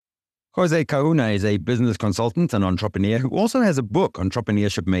Jose Kahuna is a business consultant and entrepreneur who also has a book,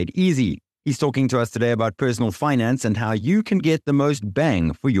 Entrepreneurship Made Easy. He's talking to us today about personal finance and how you can get the most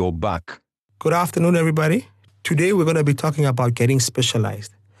bang for your buck. Good afternoon, everybody. Today, we're going to be talking about getting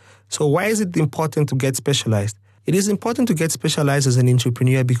specialized. So why is it important to get specialized? It is important to get specialized as an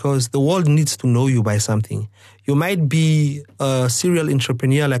entrepreneur because the world needs to know you by something. You might be a serial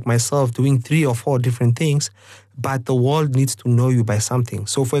entrepreneur like myself doing 3 or 4 different things, but the world needs to know you by something.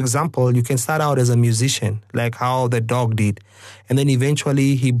 So, for example, you can start out as a musician, like how the dog did. And then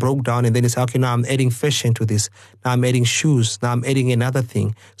eventually he broke down and then he said, okay, now I'm adding fashion to this. Now I'm adding shoes. Now I'm adding another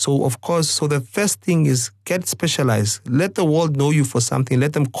thing. So, of course, the first thing is get specialized. Let the world know you for something.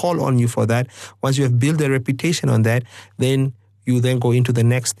 Let them call on you for that. Once you have built a reputation on that, then you then go into the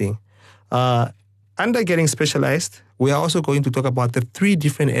next thing. Under getting specialized, we are also going to talk about the 3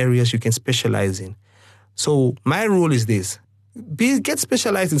 different areas you can specialize in. So my rule is this. Get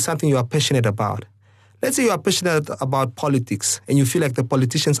specialized in something you are passionate about. Let's say you are passionate about politics and you feel like the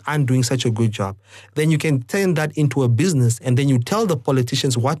politicians aren't doing such a good job. Then you can turn that into a business and then you tell the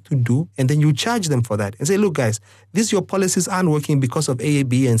politicians what to do and then you charge them for that. And say, look, guys, your policies aren't working because of A,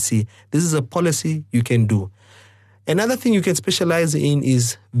 B, and C. This is a policy you can do. Another thing you can specialize in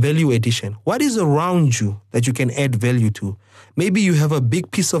is value addition. What is around you that you can add value to? Maybe you have a big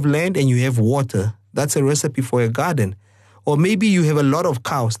piece of land and you have water. That's a recipe for a garden. Or maybe you have a lot of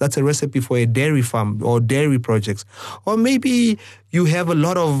cows. That's a recipe for a dairy farm or dairy projects. Or maybe you have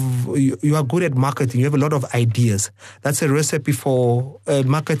you are good at marketing. You have a lot of ideas. That's a recipe for a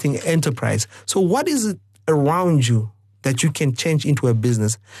marketing enterprise. So what is it around you that you can change into a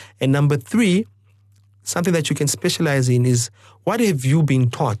business? And number 3, something that you can specialize in is what have you been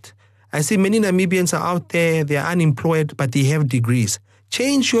taught? I see many Namibians are out there, they are unemployed, but they have degrees.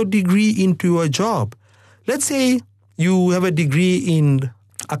 Change your degree into a job. Let's say you have a degree in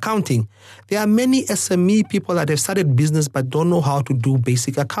accounting. There are many SME people that have started business but don't know how to do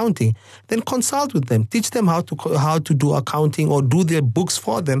basic accounting. Then consult with them. Teach them how to do accounting or do their books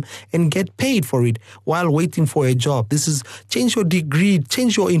for them and get paid for it while waiting for a job. This is change your degree,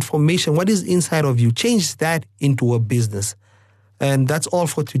 change your information. What is inside of you? Change that into a business. And that's all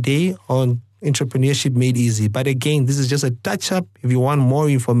for today on Entrepreneurship Made Easy. But again, this is just a touch-up. If you want more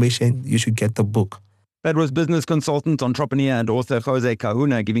information, you should get the book. That was business consultant, entrepreneur, and author Jose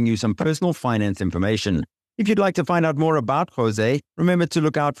Kahuna giving you some personal finance information. If you'd like to find out more about Jose, remember to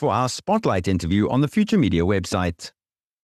look out for our Spotlight interview on the Future Media website.